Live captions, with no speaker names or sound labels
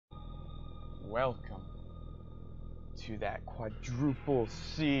welcome to that quadruple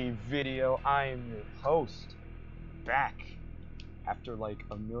C video. I am your host, back after like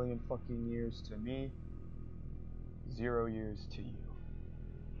a million fucking years to me, 0 years to you.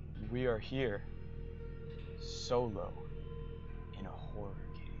 We are here, solo, in a horror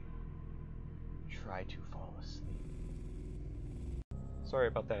game. Try to fall asleep. Sorry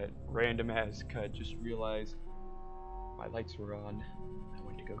about that random ass cut, just realized my lights were on. I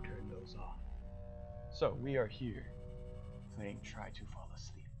went to go turn those off. So, we are here, playing Try to Fall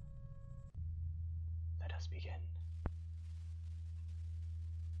Asleep. Let us begin.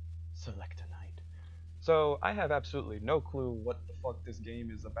 Select a night. So, I have absolutely no clue what the fuck this game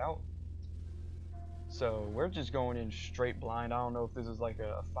is about. So, we're just going in straight blind. I don't know if this is like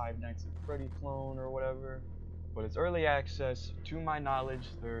a Five Nights at Freddy clone or whatever. But it's early access. To my knowledge,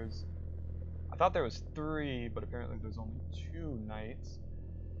 I thought there was 3, but apparently there's only 2 nights.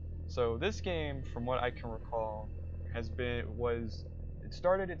 So this game, from what I can recall, it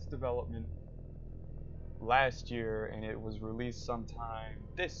started its development last year and it was released sometime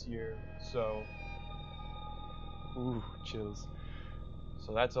this year. So, ooh, chills.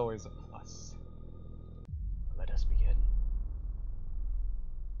 So that's always a plus. Let us begin.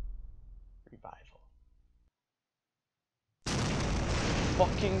 Revival.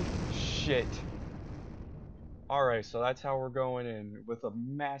 Fucking shit. Alright, so that's how we're going in, with a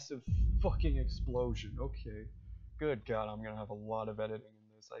massive fucking explosion. Okay. Good God, I'm gonna have a lot of editing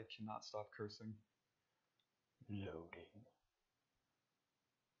in this. I cannot stop cursing. Loading.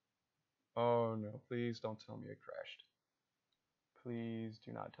 Oh no, please don't tell me it crashed. Please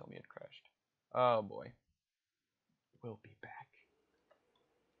do not tell me it crashed. Oh boy. We'll be back.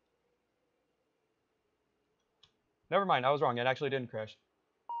 Never mind, I was wrong. It actually didn't crash.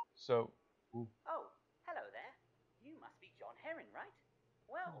 So, ooh. Oh, hello there. You must be John Herring, right?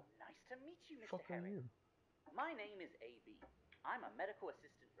 Well, nice to meet you, Mr. Herring. My name is AB. I'm a medical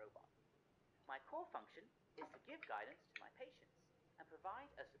assistant robot. My core function is to give guidance to my patients and provide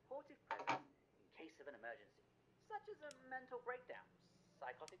a supportive presence in case of an emergency, such as a mental breakdown,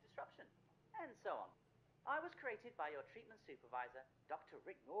 psychotic disruption, and so on. I was created by your treatment supervisor, Dr.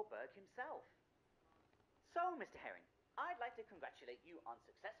 Rick Norberg himself. So, Mr. Herring, I'd like to congratulate you on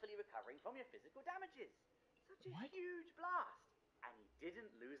successfully recovering from your physical damages. Such a huge blast, and you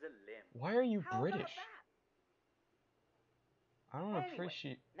didn't lose a limb. Why are you How British? about that? I don't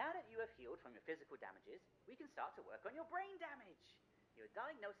appreciate. Now that you have healed from your physical damages, we can start to work on your brain damage. Your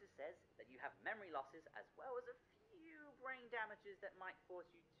diagnosis says that you have memory losses as well as a few brain damages that might cause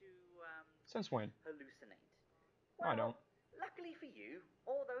you to, Since when? hallucinate. No, I don't. Luckily for you,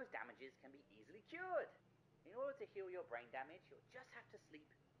 all those damages can be easily cured. In order to heal your brain damage, you'll just have to sleep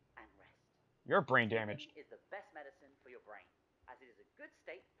and rest. You're brain damaged. Sleeping is the best medicine for your brain, as it is a good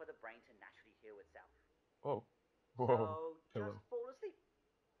state for the brain to naturally heal itself. Whoa. Whoa. So, just fall asleep.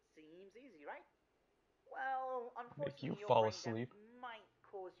 Seems easy, right? Well, unfortunately, Make you fall your brain asleep. damage might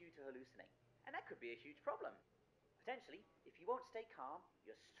cause you to hallucinate, and that could be a huge problem. Potentially, if you won't stay calm,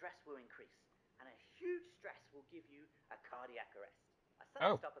 your stress will increase, and a huge stress will give you a cardiac arrest, a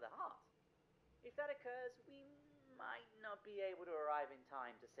sudden stop of the heart. If that occurs, we might not be able to arrive in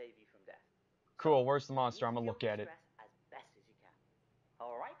time to save you from death. Cool, where's the monster? I'm gonna look at it. As best as you can.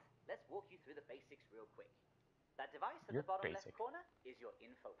 Alright, let's walk you through the basics real quick. That device at the bottom left corner is your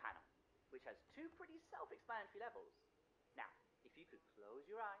info panel, which has 2 pretty self-explanatory levels. Now, if you could close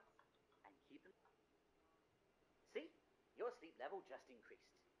your eyes and keep them... See? Your sleep level just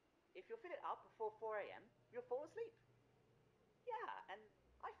increased. If you'll fit it up before 4 AM, you'll fall asleep. Yeah, and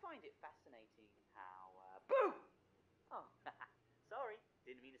I find it fascinating how, boom! Oh, sorry,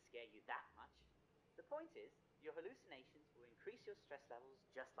 didn't mean to scare you that much. The point is, your hallucinations will increase your stress levels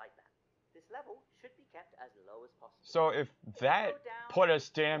just like that. This level should be kept as low as possible. So if that put us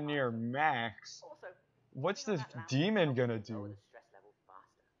damn near max, also, what's this demon gonna do? The stress level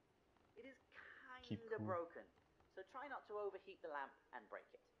faster. It is kinda broken, so try not to overheat the lamp and break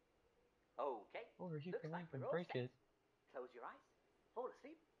it. Okay, overheat the lamp and break it. Close your eyes, fall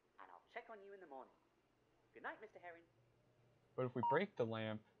asleep, and I'll check on you in the morning. Good night, Mr. Herring. But if we break the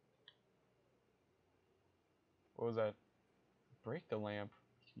lamp... What was that? Break the lamp.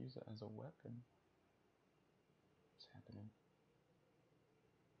 We can use it as a weapon. What's happening?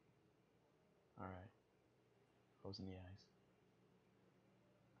 Alright. Closing the eyes.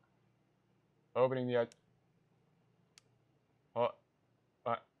 Opening the eyes. Oh.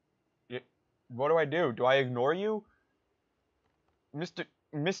 What do I do? Do I ignore you?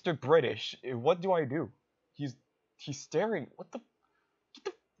 Mr. British, what do I do? He's staring. What the?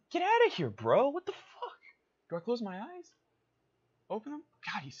 Get out of here, bro. What the fuck? Do I close my eyes? Open them?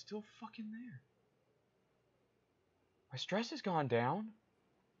 God, he's still fucking there. My stress has gone down.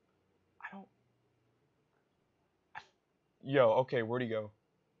 I don't... Yo, okay, where'd he go?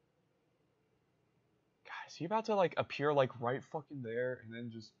 God, is he about to, like, appear, like, right fucking there and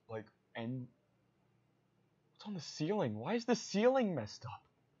then just, like, end... What's on the ceiling? Why is the ceiling messed up?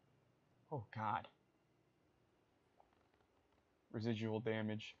 Oh, God. Residual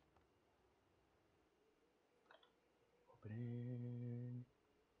damage. Opening.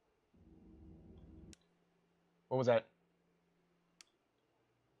 What was that?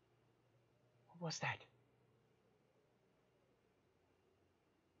 What was that?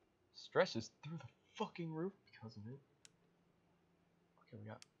 Stress is through the fucking roof because of it. Okay, we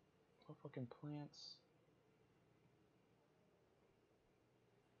got fucking plants.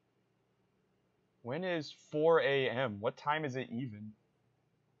 When is 4 a.m.? What time is it even?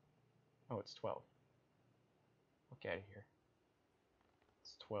 Oh, it's 12. Get out of here.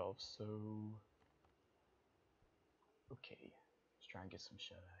 It's 12, so... Okay. Let's try and get some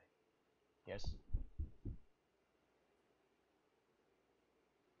shut-eye. Yes? If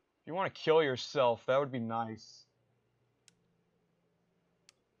you want to kill yourself, that would be nice.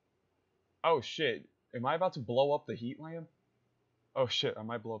 Oh, shit. Am I about to blow up the heat lamp? Oh, shit. I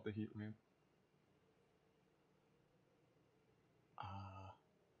might blow up the heat lamp.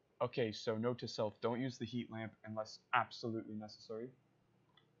 Okay, so note to self, don't use the heat lamp unless absolutely necessary.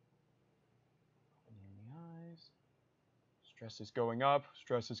 Opening the eyes. Stress is going up.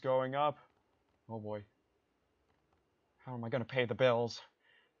 Stress is going up. Oh boy. How am I gonna pay the bills?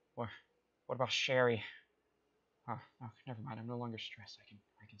 What about Sherry? Oh, never mind. I'm no longer stressed. I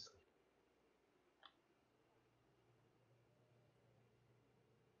can sleep.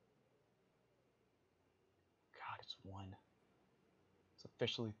 God, it's 1. It's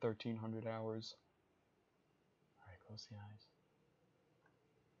officially 1,300 hours. Alright, close the eyes.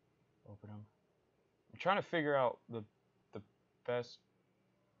 Open them. I'm trying to figure out the best,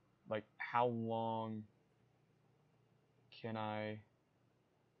 like, how long can I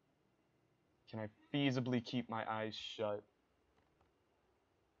feasibly keep my eyes shut?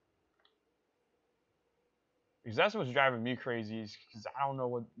 Because that's what's driving me crazy, is because I don't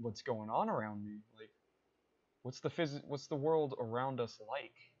know what's going on around me. Like, what's the world around us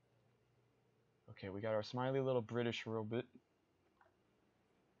like? Okay, we got our smiley little British robot.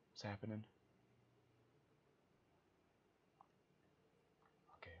 What's happening?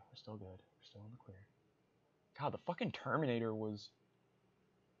 Okay, we're still good. We're still in the clear. God, the fucking Terminator was...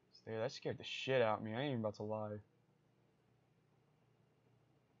 That scared the shit out of me. I ain't even about to lie.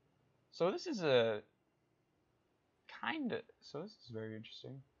 So this is a... So this is very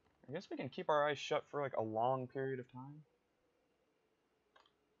interesting. I guess we can keep our eyes shut for like a long period of time.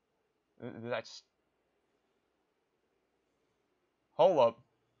 That's... Hold up.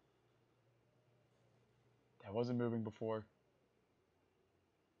 That wasn't moving before.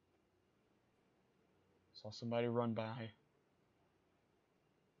 Saw somebody run by.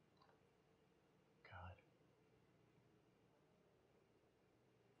 God.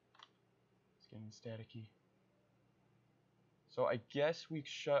 It's getting staticky. So I guess we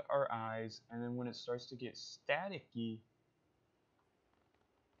shut our eyes, and then when it starts to get staticky,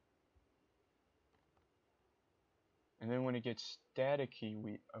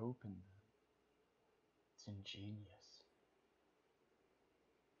 we open them. It's ingenious.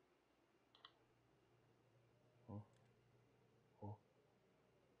 Oh. Oh.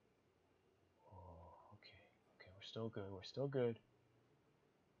 Oh, okay. Okay, we're still good. We're still good.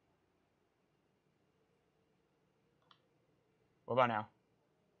 What about now?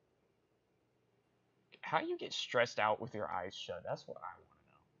 How do you get stressed out with your eyes shut? That's what I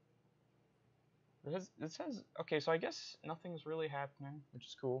want to know. It says, okay, so I guess nothing's really happening, which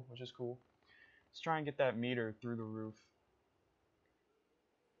is cool, Let's try and get that meter through the roof.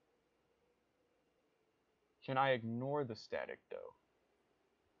 Can I ignore the static, though?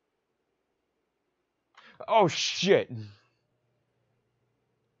 Oh, shit!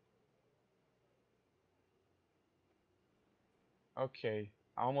 Okay,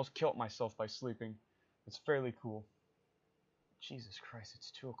 I almost killed myself by sleeping. It's fairly cool. Jesus Christ, it's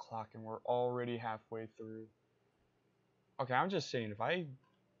 2 o'clock and we're already halfway through. Okay, I'm just saying,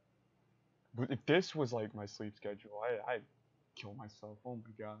 if this was like my sleep schedule, I'd kill myself. Oh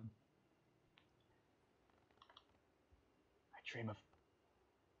my god. I dream of...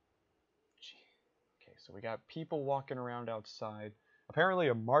 Okay, so we got people walking around outside. Apparently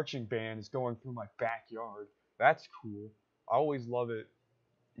a marching band is going through my backyard. That's cool. I always love it.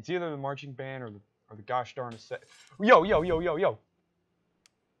 It's either the marching band or the gosh darn set. Yo!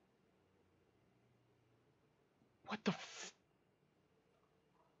 What the f...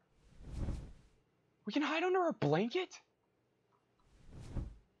 We can hide under a blanket?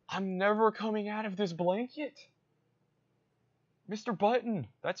 I'm never coming out of this blanket. Mr. Button.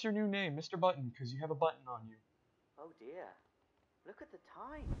 That's your new name, Mr. Button, because you have a button on you. Oh dear. Look at the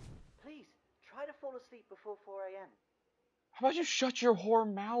time. Please, try to fall asleep before 4 a.m. How about you shut your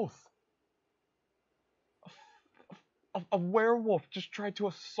whore mouth? A werewolf just tried to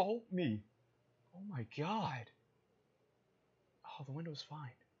assault me. Oh my god. Oh, the window's fine.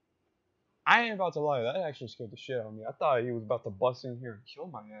 I ain't about to lie, that actually scared the shit out of me. I thought he was about to bust in here and kill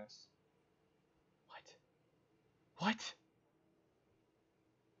my ass. What?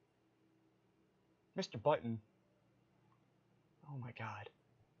 Mr. Button. Oh my god.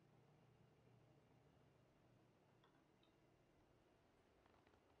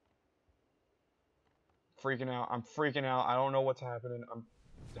 Freaking out. I'm freaking out. I don't know what's happening. I'm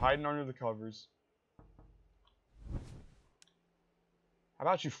hiding under the covers. How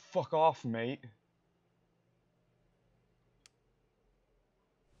about you fuck off, mate?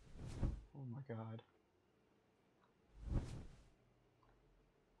 Oh my god. I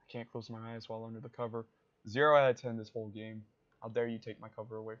can't close my eyes while under the cover. 0 out of 10 this whole game. How dare you take my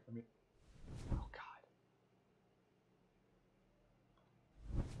cover away from me? Oh god.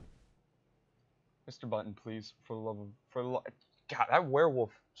 Mr. Button, please, for the love of, God, that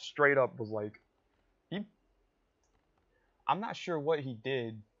werewolf straight up was like, I'm not sure what he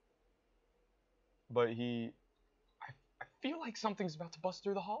did, but I feel like something's about to bust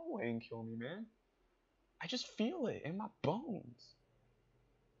through the hallway and kill me, man. I just feel it in my bones.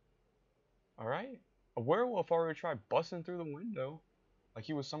 Alright? A werewolf already tried busting through the window, like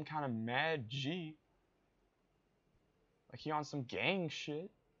he was some kind of mad G. Like he on some gang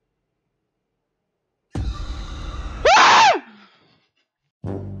shit.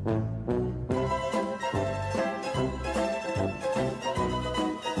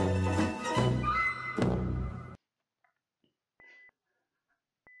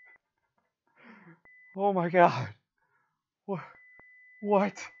 Oh my god. What?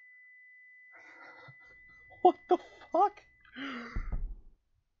 What the fuck?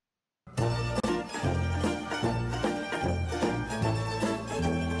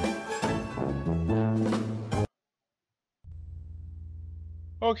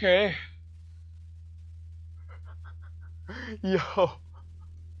 Okay. Yo.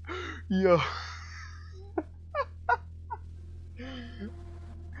 Yo.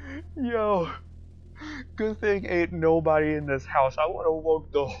 Yo. Good thing ain't nobody in this house. I would have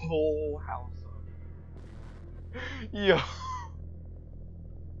woke the whole house up. Yo.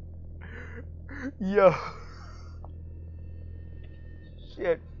 Yo.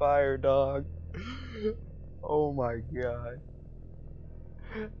 Shit fire, dog. Oh my god.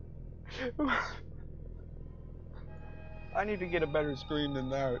 I need to get a better screen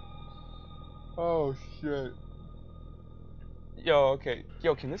than that. Oh shit. Yo, okay.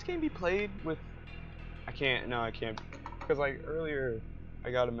 Yo, can this game be played with... I can't. No, I can't. Because like earlier, I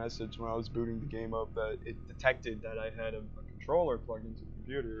got a message when I was booting the game up that it detected that I had a controller plugged into the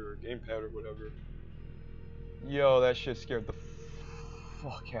computer or gamepad or whatever. Yo, that shit scared the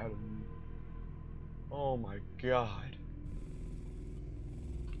fuck out of me. Oh my god.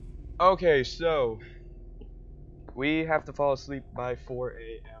 Okay, so we have to fall asleep by 4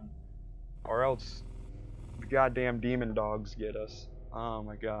 a.m. or else the goddamn demon dogs get us. Oh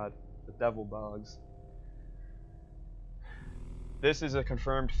my god, the devil dogs. This is a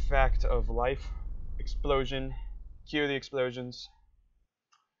confirmed fact of life. Explosion. Cue the explosions.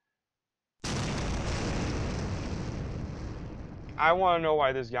 I want to know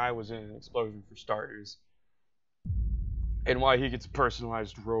why this guy was in an explosion for starters. And why he gets a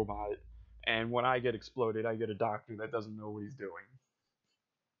personalized robot. And when I get exploded, I get a doctor that doesn't know what he's doing.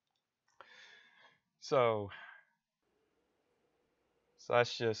 So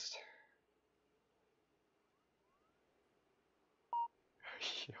that's just...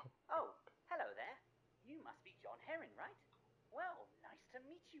 Oh, hello there. You must be John Herring, right? Well, nice to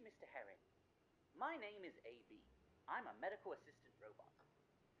meet you, Mr. Herring. My name is AB. I'm a medical assistant robot.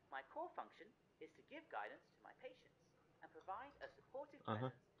 My core function is to give guidance to my patients and provide a supportive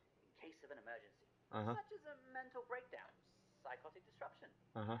presence in case of an emergency, such as a mental breakdown, psychotic disruption,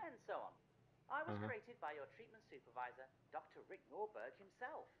 and so on. I was created by your treatment supervisor, Dr. Rick Norberg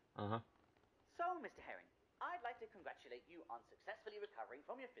himself. So, Mr. Herring, I'd like to congratulate you on successfully recovering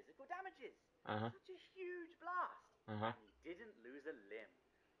from your physical damages. Such a huge blast. And you didn't lose a limb.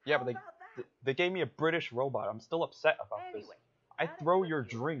 Yeah, but they gave me a British robot. I'm still upset about this. I throw your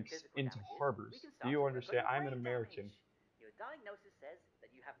drinks into harbors. Do you understand? I'm an American. Your diagnosis says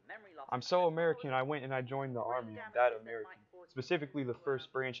that you have memory loss. I'm so American, I went and I joined the army. I'm that American. specifically the first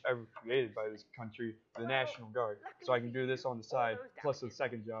branch ever created by this country, the National Guard. So I can do this on the side, plus the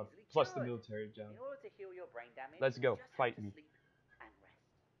second job, plus the military job. In order to heal your brain damage, Let's go, you just fight have to me. sleep and rest.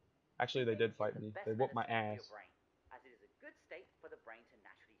 Actually, they did fight Sleep is me. the best They whooped my medicine for ass. your brain, as it is a good state for the brain to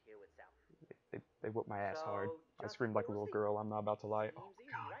naturally heal itself. They whooped my ass hard. I Just screamed like a fall little asleep. girl. I'm not about to lie. Oh Seems my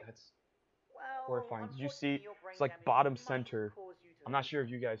easy, god, right? that's Well, horrifying. Did you see? unfortunately, your brain It's like damage bottom might center. cause you to I'm not lose sure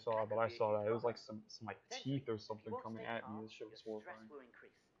if sleep, you guys and saw that it, but could I be a saw huge that. It was like problem. some like Potentially, teeth or if you something won't coming stay at me. calm, This shit was your stress horrifying. will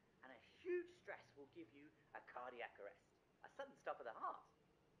increase, and a huge stress will give you a cardiac arrest, a sudden stop of the heart.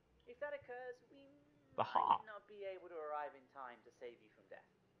 If that occurs, we The might heart. not be able to arrive in time to save you from death.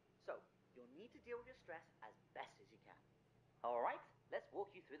 So, you'll need to deal with your stress as best as you can. Alright, let's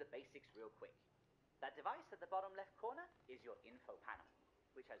walk you through the basics real quick. That device at the bottom left corner is your info panel,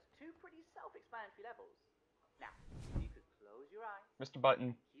 which has two pretty self-explanatory levels. Now, if you could close your eyes, Mr.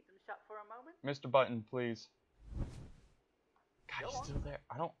 Button. keep them shut for a moment. Mr. Button, please. God, he's still there.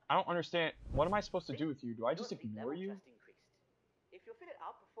 I don't understand. What am I supposed to do with you? Do I just Your sleep ignore level you? just increased. If you're fitted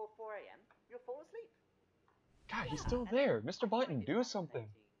up before 4 a.m., you'll fall asleep. God, he's still there. Mr. Button, do something.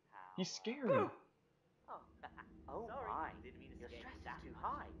 He's scary. Oh my, your stress is too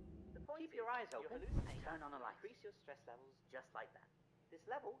high. Keep your eyes open and turn on the light. Increase your stress levels just like that. This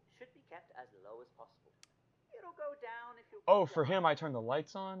level should be kept as low as possible. It'll go down if you... Oh, for him, I turn the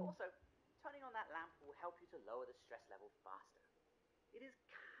lights on? Also, turning on that lamp will help you to lower the stress level faster. It is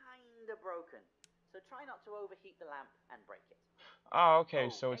kinda broken, so try not to overheat the lamp and break it. Oh,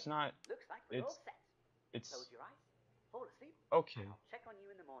 okay, so it's not... Looks like we're all set. It's... Close your eyes, fall asleep, Okay. and I'll check on you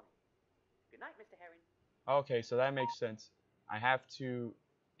in the morning. Good night, Mr. Herring. Okay, so that makes sense. I have to...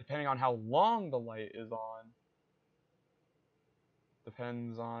 Depending on how long the light is on,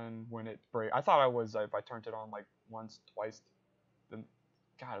 depends on when it breaks. I thought I was, if I turned it on like once, twice, then,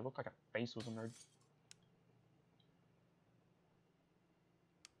 God, it looked like a face was a nerd.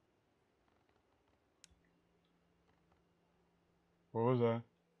 What was that?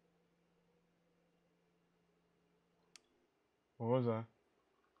 What was that?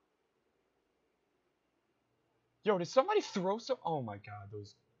 Yo, did somebody throw some? Oh my God,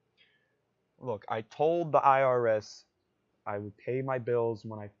 those... Look, I told the IRS I would pay my bills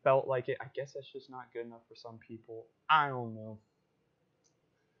when I felt like it. I guess that's just not good enough for some people. I don't know.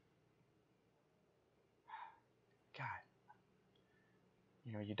 God.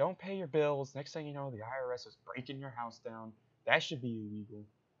 You know, you don't pay your bills. Next thing you know, the IRS is breaking your house down. That should be illegal.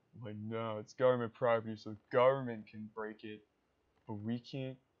 But no, it's government property, so government can break it. But we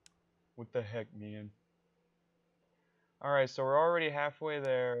can't. What the heck, man? Alright, so we're already halfway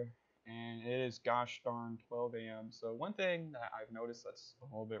there. And it is gosh darn 12 a.m. So one thing that I've noticed that's a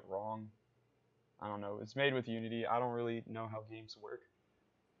little bit wrong, I don't know, it's made with Unity. I don't really know how games work.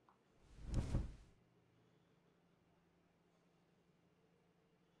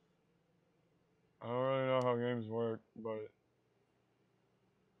 I don't really know how games work, but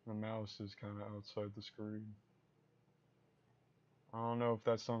the mouse is kind of outside the screen. I don't know if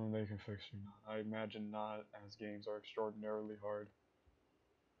that's something they can fix or not. I imagine not, as games are extraordinarily hard.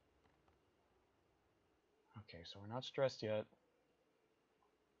 Okay, so we're not stressed yet.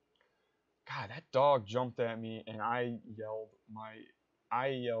 God, that dog jumped at me and I yelled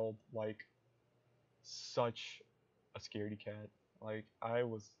like such a scaredy cat. Like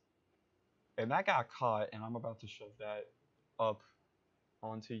and that got caught, and I'm about to shove that up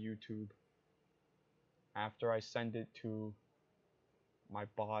onto YouTube after I send it to my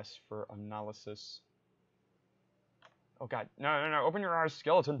boss for analysis. Oh God, no, open your eyes,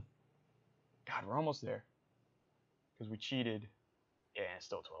 skeleton. God, we're almost there. Because we cheated. Yeah, it's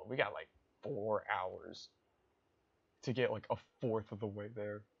still 12. We got like 4 hours to get like a fourth of the way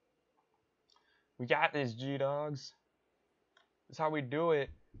there. We got this, G-Dogs. That's how we do it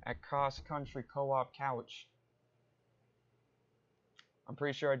at Cross Country Co-op Couch. I'm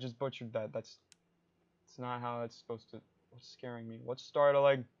pretty sure I just butchered that. That's not how it's supposed to... What's scaring me? What's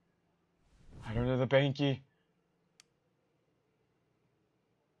startling? I don't know the banky.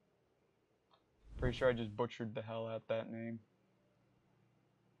 Pretty sure I just butchered the hell out that name.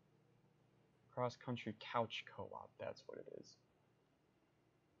 Cross Country Couch Co-op, that's what it is.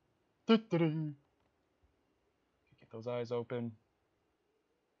 Get those eyes open.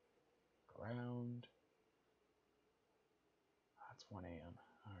 Ground. That's 1 a.m.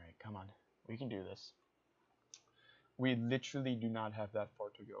 Alright, come on. We can do this. We literally do not have that far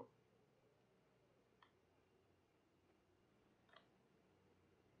to go.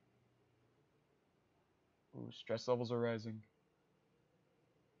 Ooh, stress levels are rising.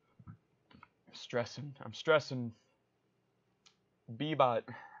 I'm stressing. B-bot.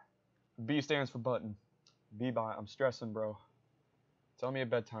 B stands for button. B-bot, I'm stressing, bro. Tell me a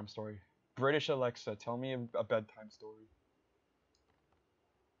bedtime story. British Alexa, tell me a bedtime story.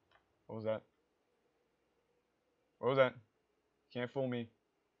 What was that? What was that? Can't fool me.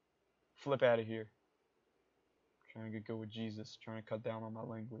 Flip out of here. Trying to get good with Jesus. Trying to cut down on my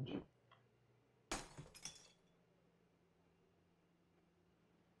language.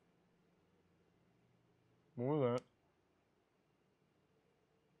 What was that?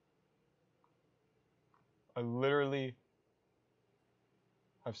 I literally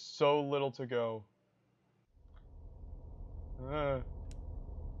have so little to go.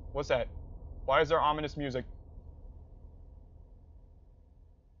 What's that? Why is there ominous music?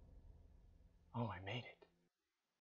 Oh, I made it.